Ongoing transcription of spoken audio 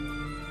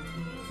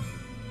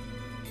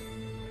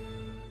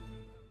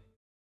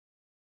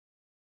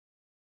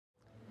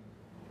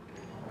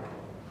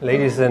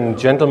Ladies and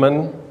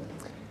gentlemen,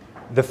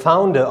 the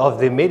founder of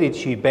the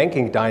Medici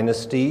banking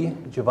dynasty,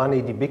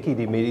 Giovanni di Bicci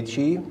di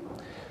Medici,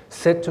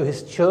 said to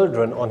his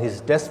children on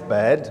his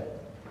deathbed,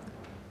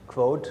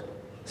 quote,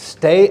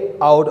 "Stay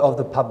out of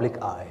the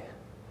public eye."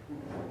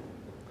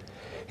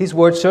 His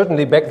words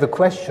certainly beg the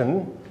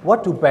question,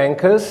 what do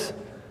bankers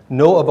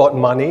know about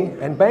money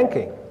and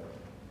banking?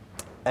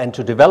 And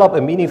to develop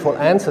a meaningful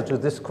answer to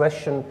this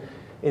question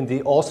in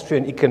the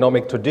Austrian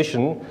economic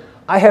tradition,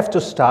 I have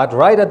to start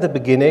right at the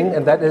beginning,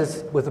 and that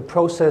is with the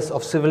process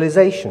of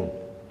civilization.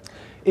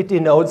 It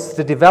denotes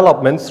the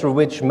development through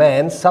which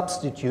man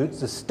substitutes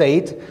the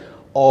state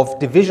of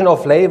division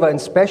of labor and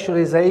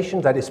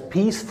specialization, that is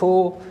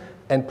peaceful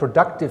and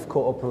productive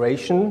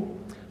cooperation,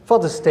 for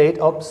the state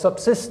of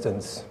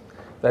subsistence,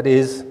 that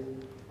is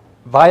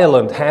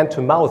violent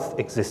hand-to-mouth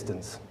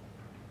existence.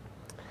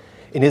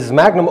 In his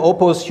magnum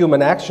opus,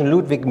 Human Action,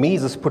 Ludwig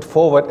Mises put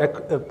forward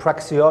a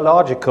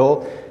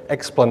praxeological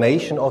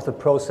explanation of the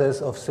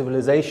process of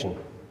civilization,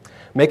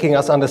 making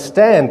us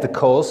understand the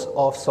course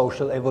of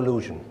social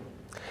evolution.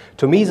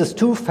 To Mises,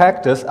 two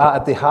factors are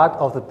at the heart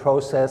of the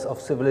process of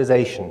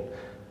civilization.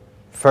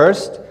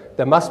 First,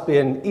 there must be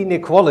an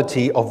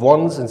inequality of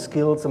wants and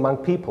skills among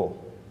people.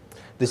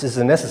 This is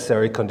a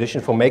necessary condition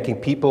for making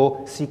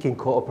people seeking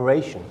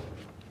cooperation.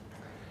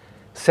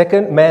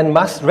 Second, man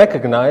must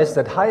recognize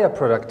that higher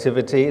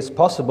productivity is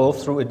possible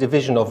through a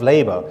division of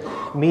labor.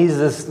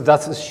 Mises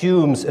thus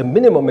assumes a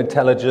minimum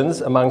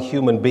intelligence among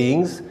human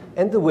beings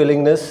and the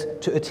willingness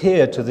to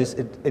adhere to this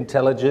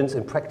intelligence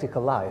in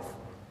practical life.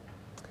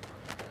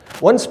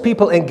 Once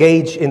people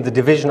engage in the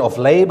division of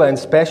labor and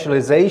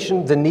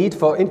specialization, the need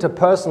for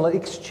interpersonal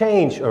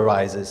exchange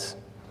arises.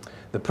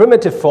 The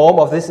primitive form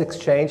of this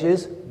exchange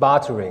is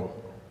bartering.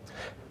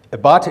 A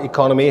barter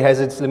economy has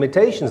its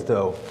limitations,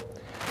 though.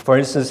 For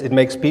instance, it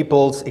makes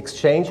people's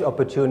exchange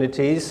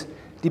opportunities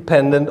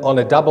dependent on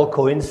a double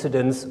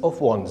coincidence of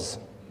wants.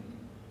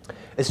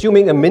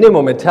 Assuming a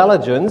minimum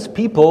intelligence,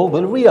 people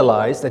will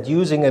realize that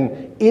using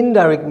an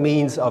indirect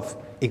means of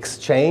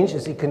exchange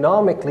is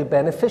economically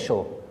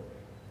beneficial.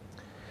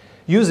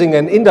 Using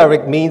an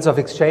indirect means of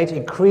exchange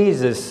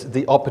increases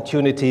the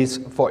opportunities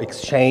for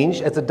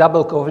exchange, as the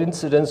double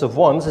coincidence of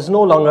wants is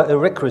no longer a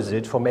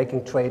requisite for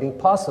making trading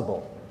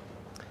possible.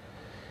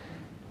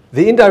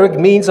 The indirect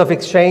means of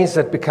exchange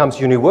that becomes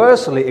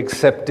universally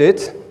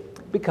accepted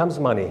becomes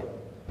money.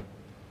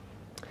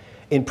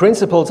 In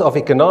Principles of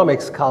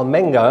Economics, Karl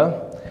Menger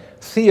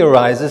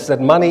theorizes that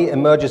money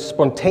emerges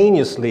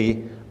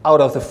spontaneously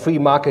out of the free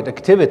market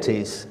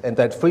activities, and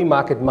that free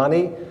market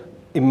money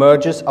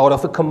emerges out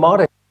of a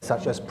commodity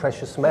such as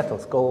precious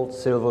metals, gold,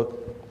 silver.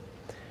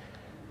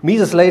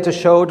 Mises later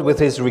showed with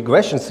his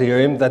regression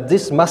theorem that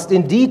this must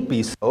indeed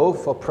be so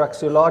for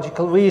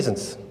praxeological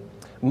reasons.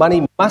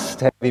 Money must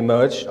have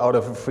emerged out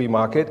of a free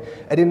market,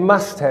 and it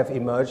must have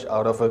emerged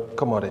out of a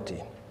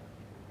commodity.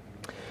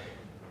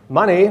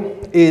 Money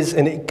is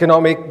an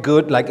economic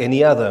good like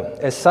any other.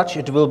 As such,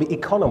 it will be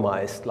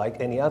economized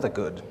like any other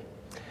good.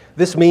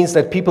 This means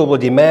that people will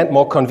demand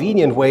more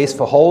convenient ways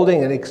for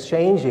holding and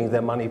exchanging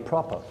their money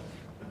proper.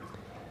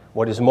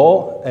 What is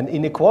more, an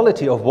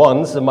inequality of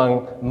wants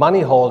among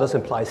money holders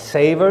implies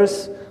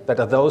savers, that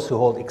are those who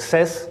hold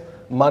excess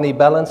money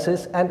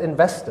balances, and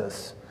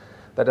investors,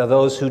 that are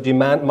those who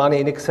demand money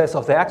in excess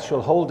of their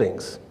actual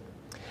holdings.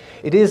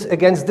 It is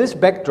against this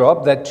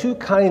backdrop that two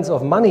kinds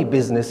of money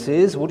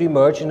businesses would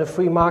emerge in a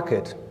free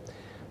market: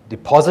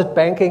 deposit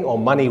banking or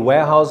money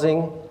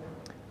warehousing,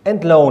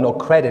 and loan or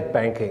credit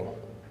banking.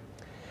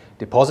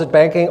 Deposit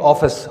banking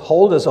offers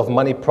holders of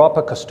money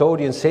proper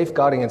custodian,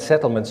 safeguarding, and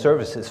settlement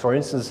services. For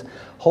instance,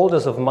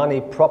 holders of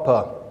money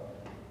proper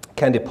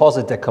can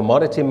deposit their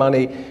commodity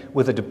money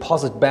with a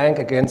deposit bank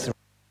against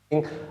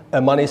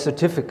a money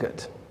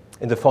certificate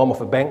in the form of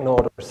a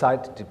banknote or a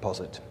sight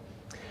deposit.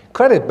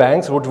 Credit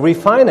banks would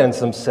refinance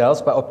themselves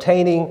by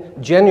obtaining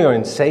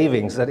genuine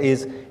savings, that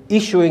is,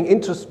 issuing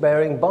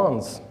interest-bearing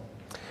bonds.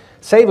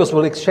 Savers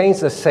will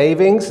exchange their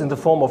savings in the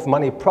form of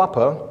money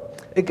proper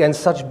against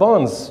such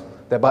bonds,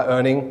 thereby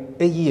earning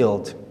a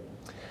yield.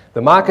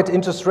 The market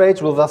interest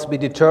rates will thus be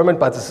determined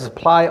by the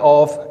supply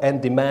of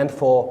and demand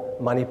for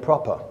money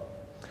proper.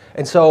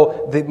 And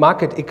so the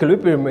market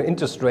equilibrium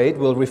interest rate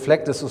will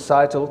reflect the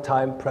societal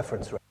time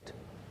preference rate.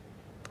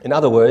 In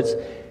other words,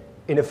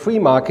 in a free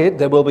market,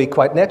 there will be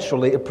quite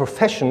naturally a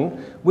profession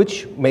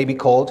which may be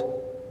called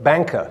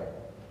banker.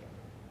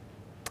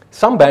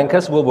 Some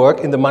bankers will work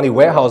in the money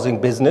warehousing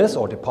business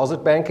or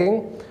deposit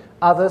banking,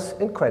 others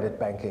in credit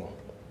banking.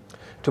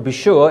 To be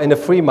sure, in a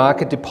free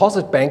market,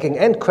 deposit banking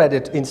and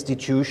credit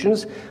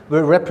institutions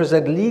will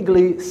represent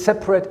legally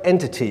separate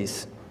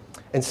entities.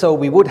 And so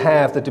we would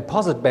have the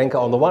deposit banker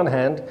on the one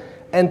hand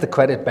and the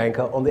credit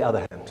banker on the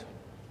other hand.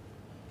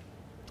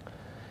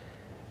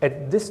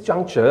 At this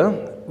juncture,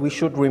 we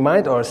should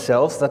remind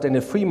ourselves that in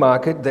a free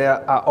market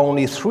there are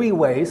only three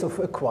ways of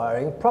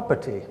acquiring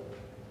property.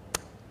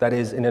 That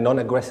is, in a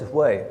non-aggressive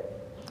way: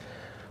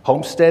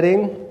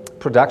 homesteading,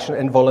 production,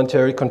 and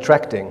voluntary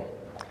contracting.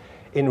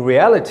 In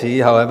reality,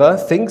 however,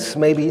 things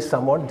may be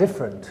somewhat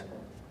different.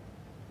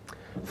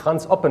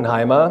 Franz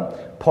Oppenheimer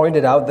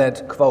pointed out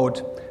that,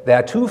 quote, "There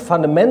are two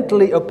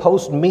fundamentally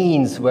opposed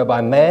means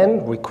whereby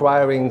man,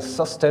 requiring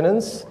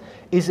sustenance,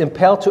 is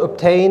impelled to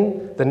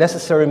obtain the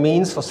necessary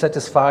means for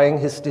satisfying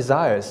his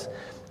desires.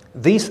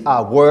 These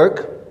are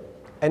work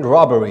and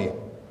robbery,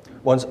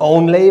 one's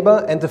own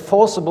labor and the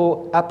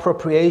forcible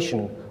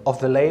appropriation of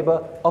the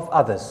labor of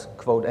others,"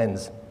 quote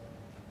ends.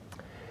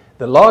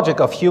 The logic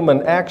of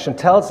human action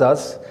tells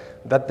us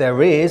that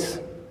there is,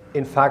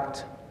 in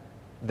fact,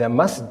 there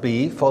must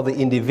be for the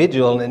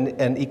individual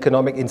an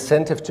economic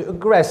incentive to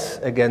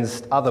aggress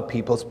against other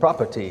people's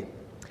property.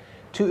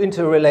 Two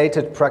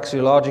interrelated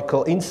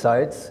praxeological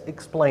insights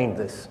explain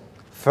this.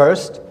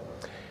 First,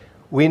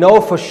 we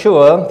know for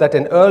sure that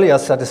an earlier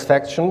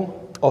satisfaction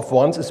of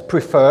one's is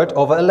preferred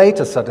over a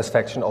later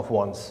satisfaction of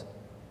one's.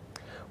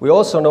 We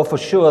also know for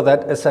sure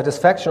that a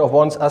satisfaction of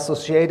one's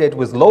associated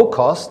with low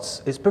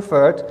costs is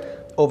preferred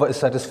over a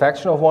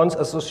satisfaction of one's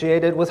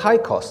associated with high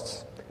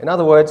costs. In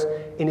other words,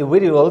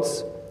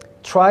 individuals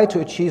try to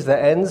achieve their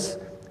ends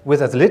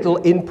with as little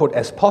input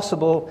as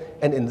possible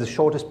and in the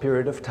shortest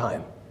period of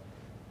time.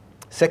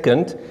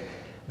 Second,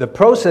 the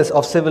process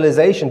of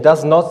civilization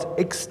does not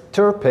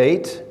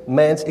extirpate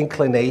man's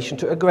inclination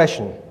to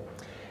aggression.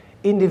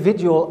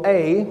 Individual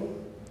A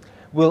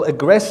will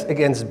aggress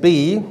against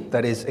B,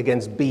 that is,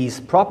 against B's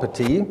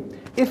property,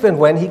 if and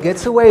when he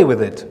gets away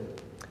with it.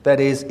 That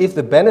is, if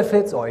the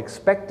benefits or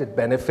expected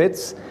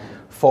benefits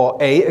for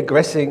A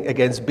aggressing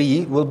against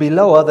B will be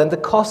lower than the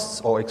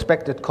costs or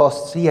expected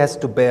costs he has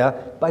to bear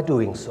by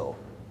doing so.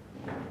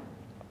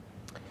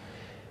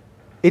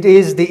 It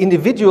is the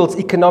individual's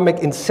economic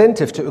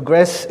incentive to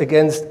aggress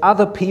against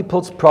other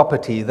people's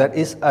property that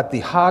is at the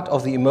heart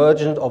of the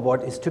emergence of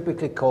what is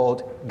typically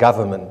called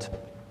government.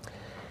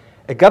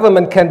 A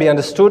government can be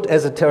understood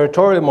as a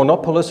territorial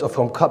monopolist of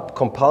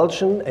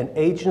compulsion and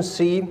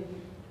agency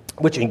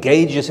which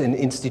engages in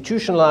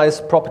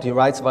institutionalized property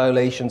rights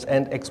violations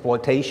and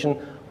exploitation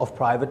of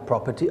private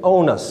property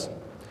owners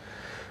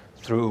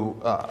through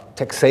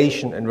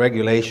taxation and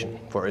regulation,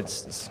 for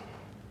instance.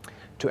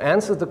 To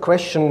answer the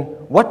question,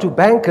 what do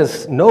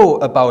bankers know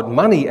about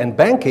money and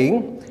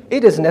banking,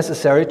 it is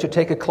necessary to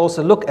take a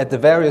closer look at the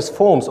various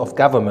forms of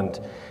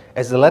government,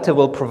 as the latter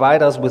will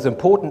provide us with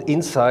important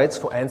insights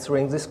for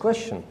answering this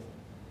question.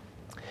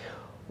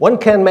 One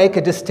can make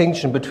a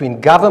distinction between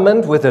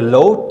government with a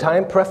low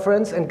time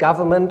preference and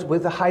government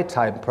with a high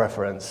time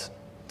preference.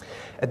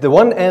 At the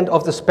one end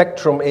of the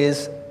spectrum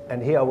is,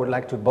 and here I would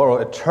like to borrow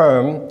a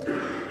term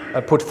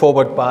put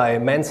forward by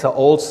Mensa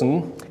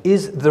Olsen,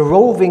 is the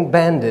roving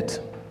bandit.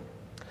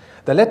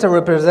 The latter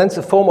represents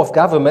a form of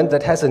government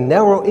that has a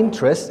narrow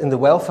interest in the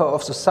welfare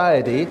of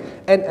society,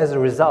 and as a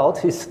result,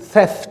 his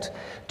theft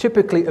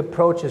typically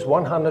approaches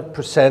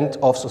 100%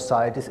 of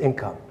society's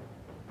income.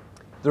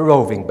 The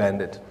roving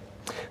bandit.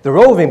 The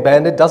roving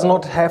bandit does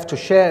not have to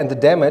share in the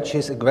damage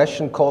his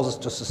aggression causes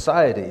to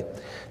society.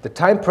 The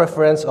time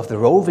preference of the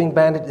roving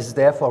bandit is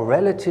therefore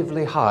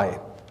relatively high.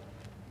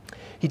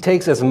 He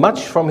takes as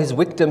much from his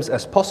victims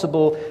as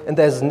possible, and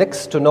there's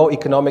next to no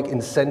economic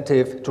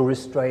incentive to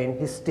restrain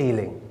his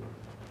stealing.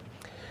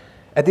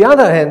 At the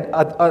other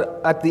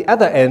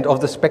end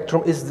of the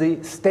spectrum is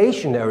the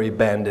stationary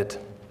bandit.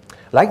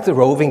 Like the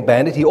roving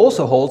bandit, he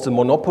also holds a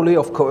monopoly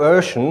of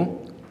coercion,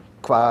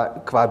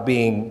 qua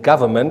being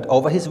government,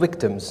 over his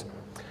victims.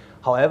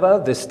 However,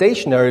 the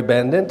stationary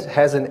bandit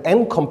has an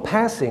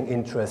encompassing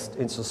interest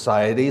in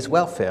society's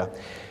welfare.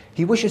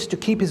 He wishes to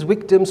keep his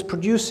victims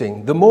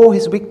producing. The more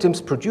his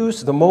victims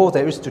produce, the more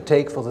there is to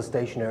take for the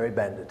stationary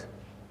bandit.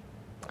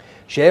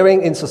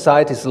 Sharing in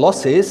society's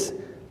losses,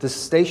 the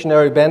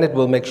stationary bandit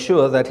will make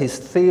sure that his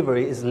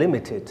thievery is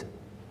limited.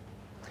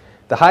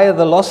 The higher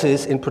the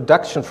losses in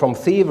production from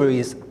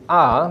thieveries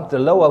are, the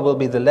lower will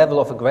be the level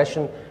of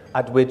aggression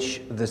at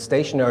which the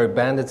stationary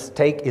bandit's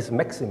take is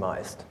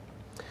maximized.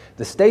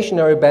 The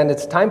stationary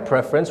bandit's time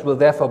preference will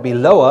therefore be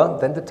lower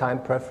than the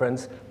time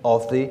preference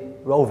of the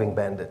roving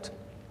bandit.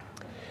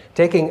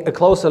 Taking a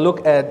closer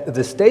look at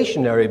the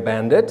stationary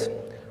bandit,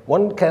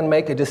 one can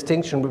make a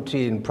distinction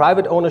between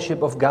private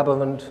ownership of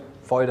government,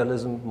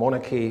 feudalism,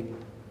 monarchy,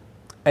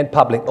 and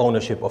public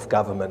ownership of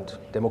government,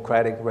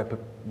 democratic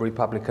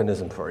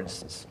republicanism, for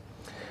instance.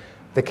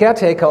 The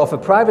caretaker of a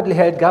privately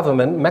held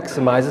government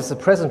maximizes the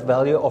present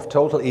value of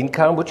total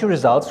income, which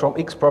results from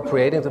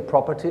expropriating the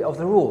property of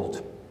the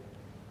ruled.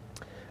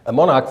 A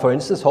monarch, for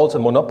instance, holds a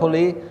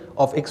monopoly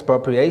of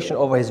expropriation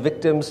over his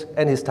victims,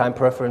 and his time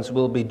preference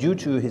will be, due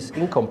to his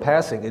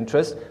encompassing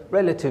interest,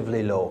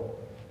 relatively low.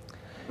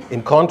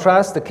 In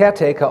contrast, the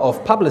caretaker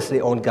of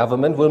publicly owned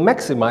government will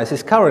maximize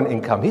his current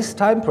income. His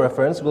time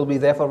preference will be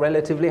therefore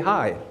relatively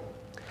high.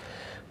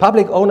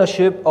 Public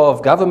ownership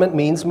of government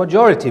means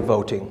majority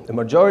voting. The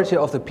majority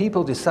of the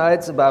people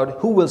decides about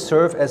who will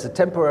serve as a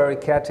temporary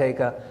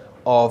caretaker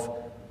of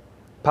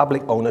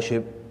public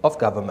ownership of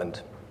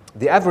government.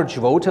 The average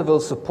voter will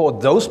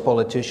support those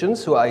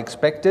politicians who are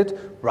expected,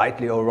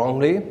 rightly or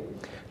wrongly,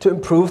 to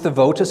improve the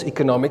voter's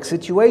economic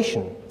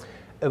situation.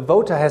 a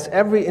voter has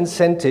every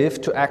incentive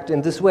to act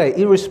in this way,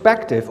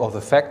 irrespective of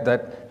the fact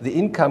that the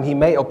income he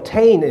may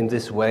obtain in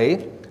this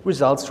way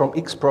results from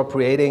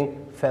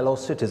expropriating fellow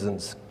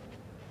citizens.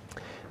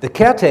 The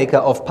caretaker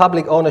of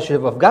public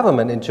ownership of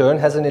government, in turn,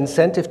 has an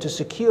incentive to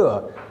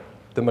secure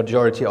the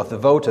majority of the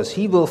voters.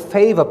 He will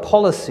favor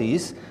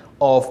policies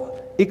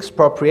of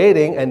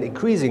expropriating, and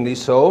increasingly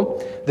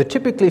so, the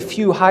typically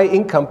few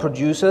high-income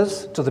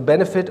producers to the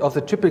benefit of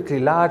the typically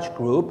large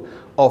group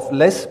of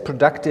less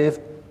productive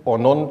or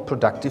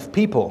non-productive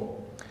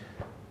people.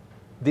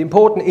 The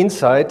important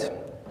insight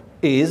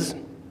is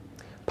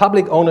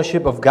public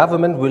ownership of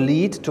government will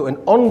lead to an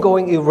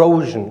ongoing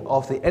erosion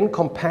of the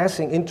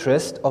encompassing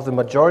interest of the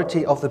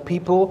majority of the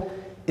people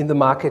in the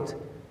market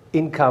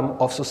income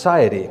of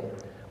society.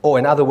 Or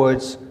in other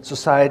words,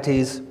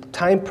 society's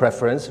time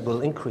preference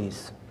will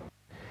increase.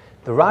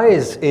 The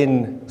rise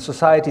in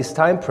society's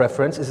time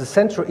preference is a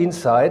central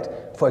insight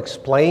for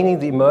explaining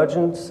the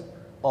emergence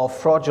of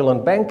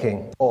fraudulent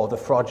banking, or the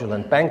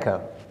fraudulent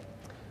banker,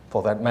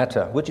 for that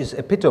matter, which is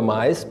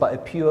epitomized by a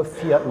pure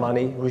fiat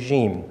money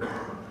regime.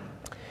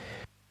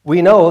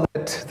 We know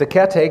that the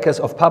caretakers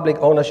of public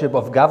ownership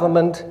of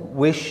government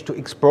wish to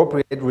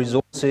expropriate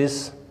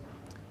resources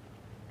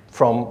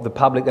from the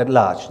public at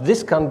large.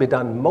 This can be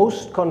done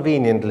most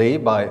conveniently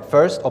by,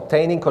 first,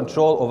 obtaining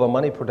control over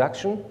money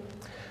production,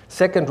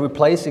 second,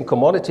 replacing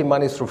commodity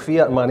money through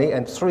fiat money,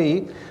 and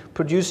three,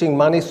 producing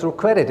money through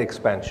credit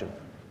expansion.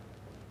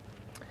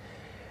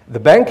 The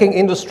banking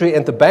industry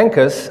and the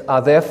bankers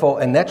are therefore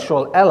a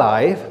natural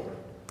ally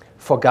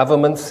for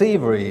government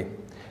thievery.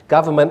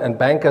 Government and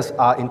bankers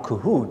are in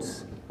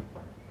cahoots.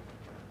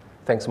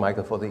 Thanks,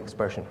 Michael, for the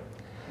expression.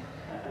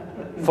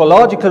 For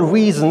logical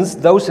reasons,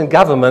 those in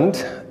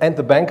government and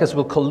the bankers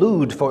will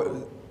collude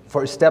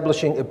for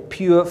establishing a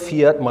pure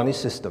fiat money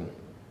system.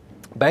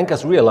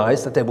 Bankers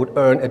realize that they would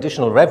earn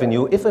additional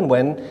revenue if and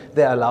when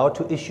they are allowed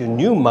to issue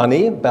new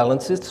money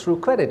balances through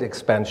credit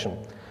expansion,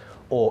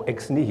 or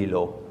ex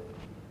nihilo.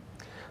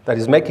 That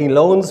is, making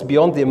loans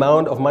beyond the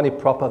amount of money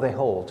proper they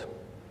hold.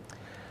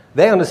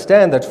 They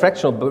understand that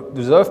fractional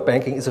reserve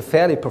banking is a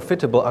fairly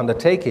profitable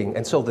undertaking,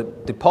 and so the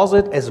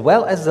deposit as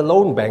well as the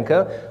loan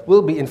banker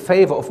will be in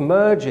favor of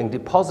merging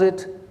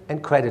deposit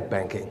and credit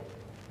banking.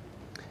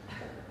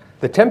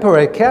 The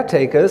temporary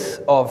caretakers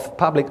of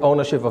public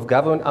ownership of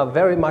government are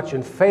very much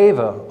in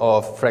favor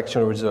of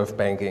fractional reserve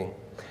banking.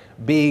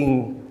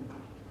 Being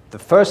the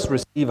first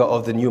receiver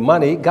of the new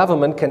money,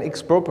 government can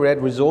expropriate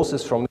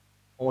resources from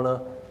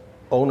the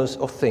owners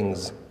of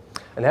things.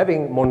 And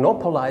having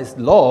monopolized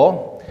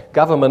law,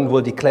 government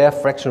will declare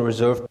fractional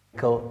reserve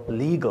banking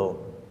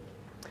legal.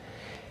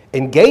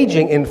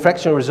 Engaging in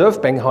fractional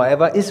reserve banking,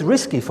 however, is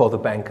risky for the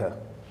banker.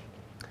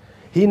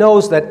 He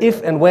knows that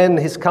if and when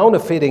his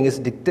counterfeiting is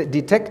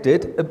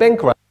detected, a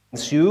bank run will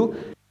ensue,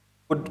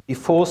 would be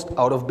forced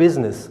out of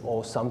business,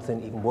 or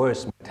something even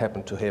worse might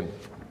happen to him.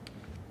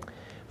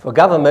 For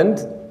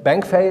government,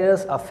 bank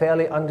failures are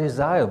fairly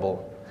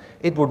undesirable.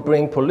 It would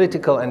bring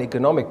political and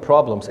economic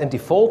problems, and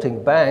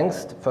defaulting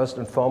banks, first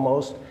and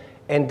foremost,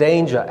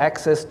 endanger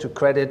access to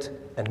credit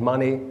and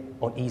money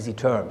on easy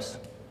terms.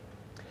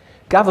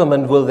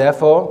 Government will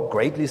therefore,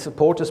 greatly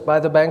supported by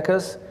the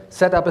bankers,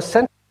 set up a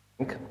central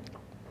bank,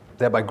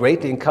 thereby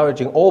greatly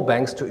encouraging all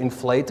banks to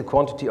inflate the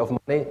quantity of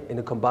money in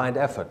a combined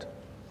effort.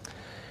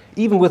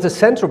 Even with a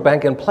central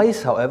bank in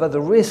place, however,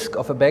 the risk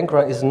of a bank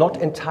run is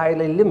not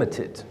entirely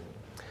limited.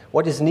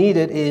 What is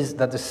needed is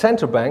that the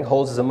central bank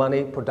holds the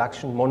money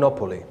production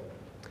monopoly.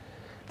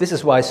 This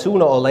is why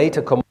sooner or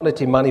later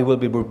commodity money will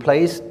be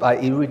replaced by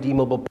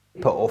irredeemable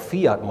paper or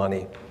fiat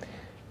money.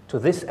 To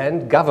this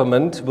end,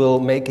 government will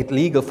make it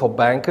legal for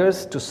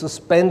bankers to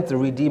suspend the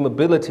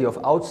redeemability of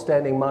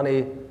outstanding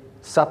money,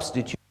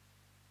 substitute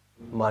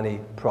money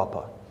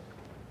proper.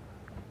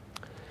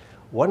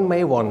 One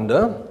may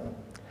wonder,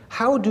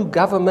 how do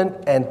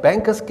government and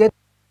bankers get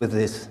with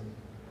this?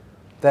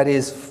 That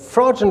is,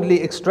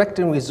 fraudulently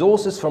extracting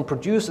resources from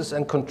producers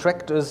and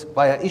contractors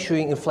via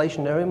issuing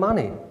inflationary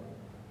money.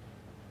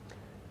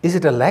 Is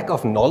it a lack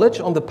of knowledge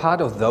on the part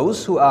of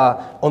those who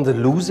are on the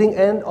losing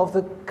end of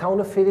the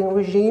counterfeiting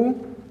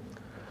regime?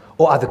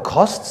 Or are the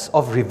costs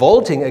of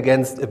revolting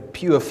against a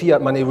pure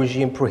fiat money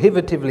regime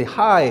prohibitively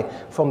high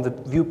from the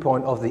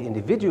viewpoint of the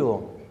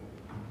individual?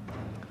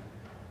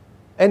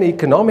 An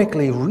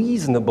economically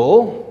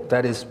reasonable,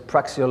 that is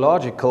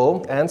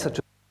praxeological, answer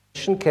to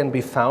can be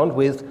found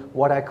with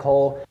what I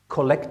call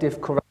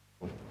collective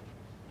corruption.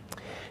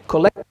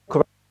 Collective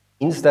corruption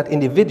means that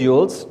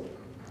individuals,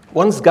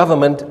 once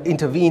government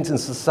intervenes in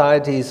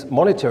society's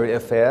monetary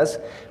affairs,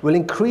 will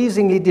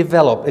increasingly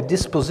develop a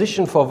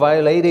disposition for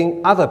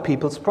violating other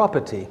people's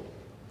property.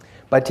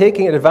 By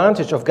taking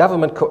advantage of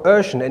government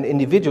coercion, an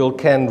individual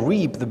can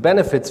reap the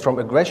benefits from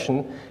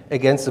aggression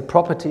against the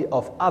property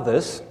of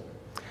others,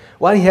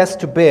 while he has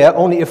to bear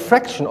only a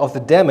fraction of the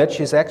damage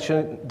his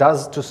action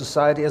does to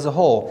society as a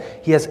whole.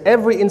 He has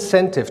every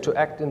incentive to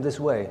act in this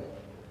way.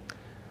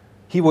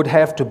 He would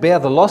have to bear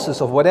the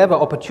losses of whatever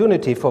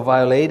opportunity for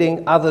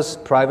violating others'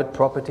 private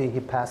property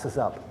he passes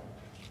up.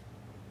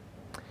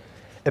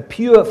 A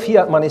pure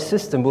fiat money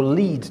system will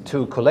lead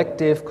to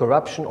collective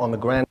corruption on a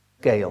grand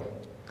scale.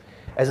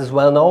 As is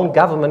well known,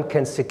 government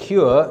can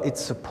secure its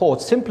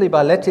support simply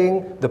by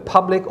letting the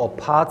public or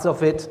parts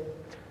of it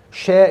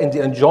share in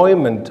the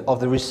enjoyment of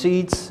the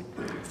receipts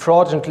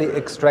fraudulently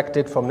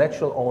extracted from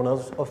natural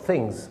owners of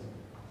things.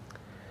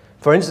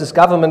 For instance,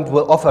 government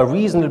will offer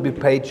reasonably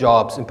paid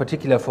jobs, in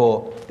particular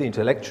for the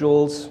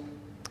intellectuals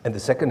and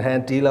the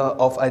second-hand dealer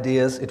of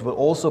ideas. It will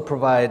also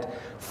provide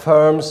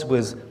firms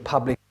with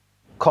public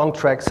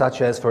contracts,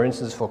 such as, for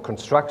instance, for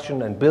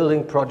construction and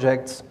building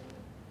projects.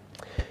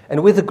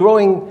 And with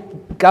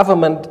growing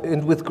government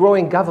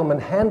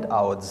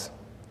handouts,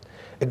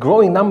 a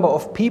growing number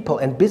of people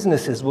and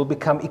businesses will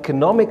become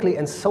economically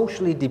and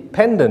socially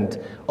dependent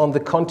on the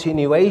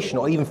continuation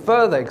or even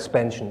further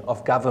expansion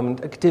of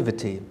government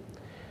activity.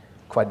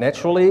 Quite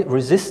naturally,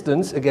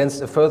 resistance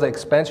against a further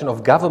expansion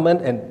of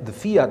government and the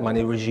fiat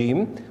money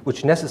regime,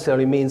 which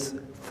necessarily means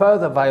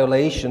further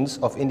violations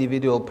of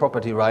individual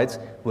property rights,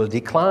 will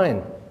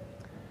decline.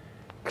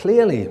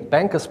 Clearly,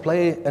 bankers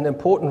play an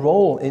important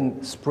role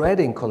in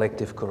spreading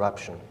collective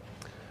corruption.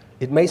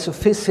 It may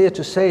suffice here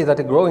to say that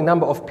a growing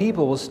number of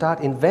people will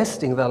start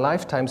investing their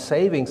lifetime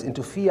savings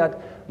into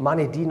fiat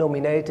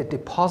money-denominated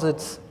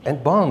deposits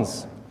and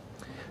bonds.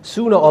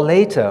 Sooner or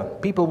later,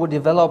 people will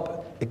develop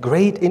a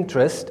great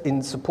interest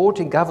in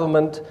supporting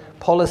government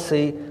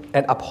policy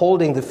and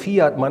upholding the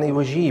fiat money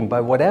regime by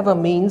whatever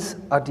means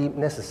are deemed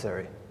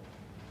necessary.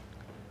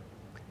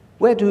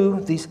 Where do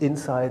these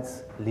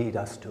insights lead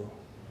us to?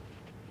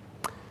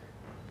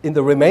 In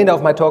the remainder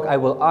of my talk, I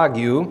will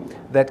argue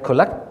that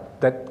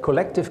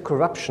collective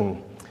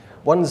corruption,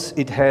 once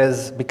it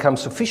has become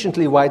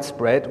sufficiently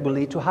widespread, will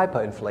lead to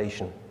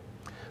hyperinflation,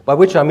 by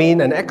which I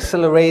mean an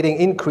accelerating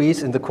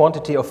increase in the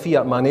quantity of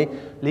fiat money,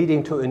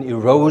 leading to an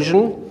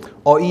erosion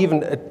or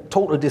even a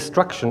total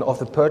destruction of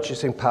the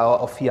purchasing power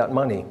of fiat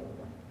money.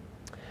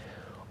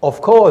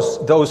 Of course,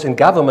 those in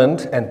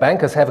government and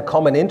bankers have a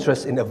common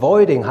interest in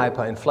avoiding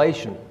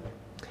hyperinflation.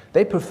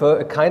 They prefer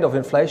a kind of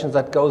inflation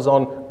that goes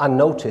on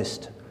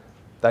unnoticed.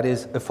 That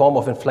is, a form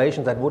of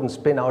inflation that wouldn't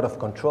spin out of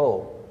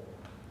control.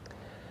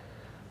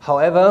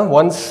 However,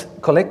 once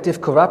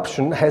collective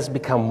corruption has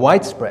become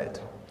widespread,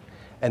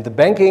 and the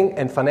banking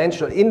and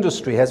financial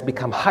industry has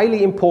become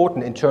highly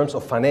important in terms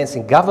of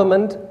financing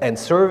government and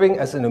serving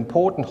as an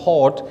important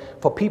hoard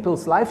for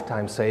people's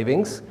lifetime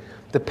savings,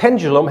 the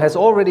pendulum has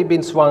already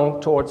been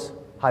swung towards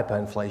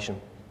hyperinflation.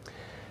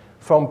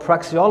 From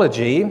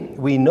praxeology,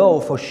 we know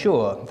for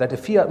sure that the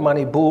fiat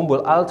money boom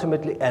will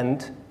ultimately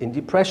end in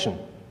depression.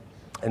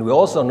 And we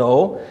also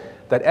know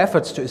that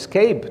efforts to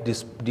escape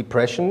this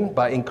depression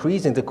by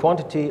increasing the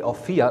quantity of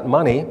fiat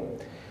money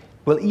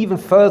will even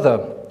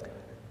further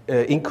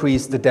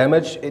increase the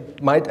damage.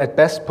 It might at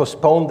best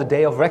postpone the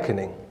day of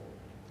reckoning.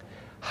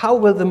 How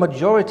will the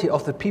majority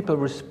of the people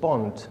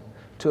respond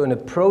to an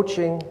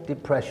approaching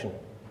depression?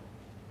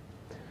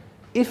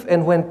 If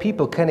and when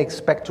people can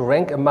expect to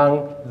rank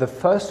among the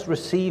first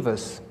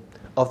receivers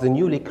of the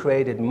newly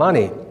created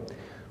money,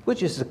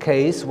 which is the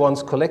case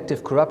once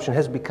collective corruption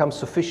has become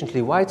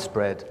sufficiently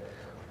widespread,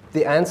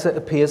 the answer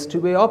appears to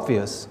be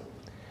obvious.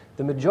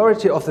 The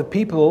majority of the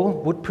people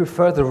would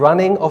prefer the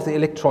running of the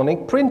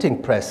electronic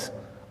printing press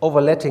over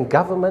letting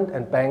government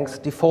and banks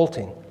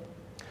defaulting.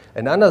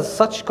 And under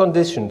such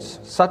conditions,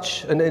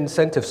 such an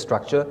incentive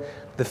structure,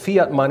 the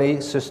fiat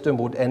money system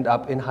would end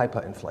up in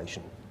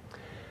hyperinflation.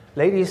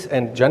 Ladies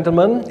and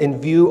gentlemen, in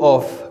view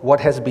of what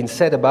has been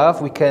said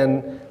above, we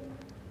can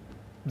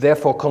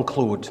therefore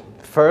conclude.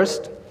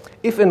 First,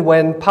 if and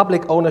when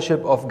public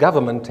ownership of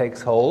government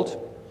takes hold,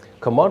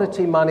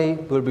 commodity money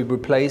will be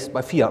replaced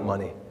by fiat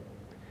money.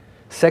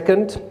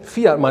 Second,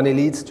 fiat money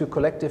leads to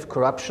collective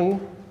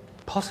corruption,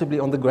 possibly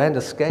on the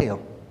grander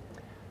scale.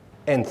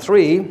 And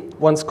three,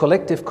 once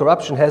collective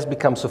corruption has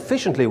become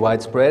sufficiently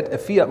widespread, a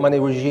fiat money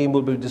regime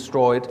will be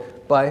destroyed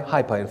by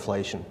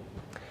hyperinflation.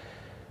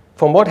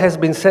 From what has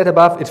been said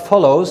above, it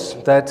follows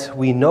that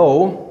we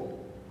know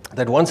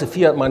that once a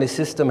fiat money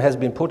system has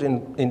been put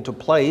into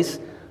place,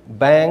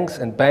 banks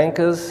and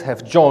bankers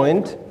have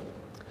joined,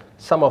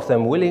 some of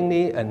them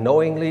willingly and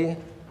knowingly,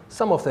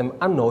 some of them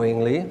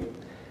unknowingly,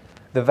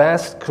 the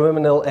vast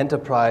criminal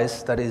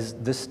enterprise that is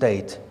the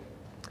state.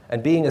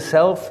 And being a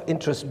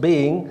self-interest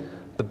being,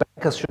 the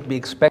bankers should be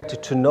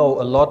expected to know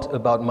a lot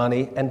about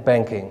money and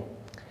banking.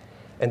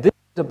 And this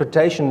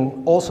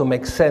interpretation also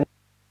makes sense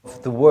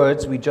of the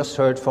words we just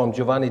heard from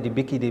Giovanni di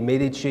Bicchi de'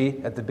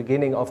 Medici at the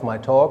beginning of my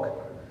talk,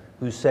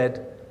 who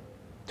said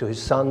to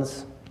his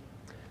sons,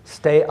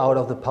 "Stay out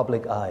of the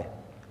public eye."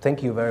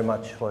 Thank you very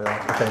much for your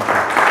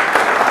attention.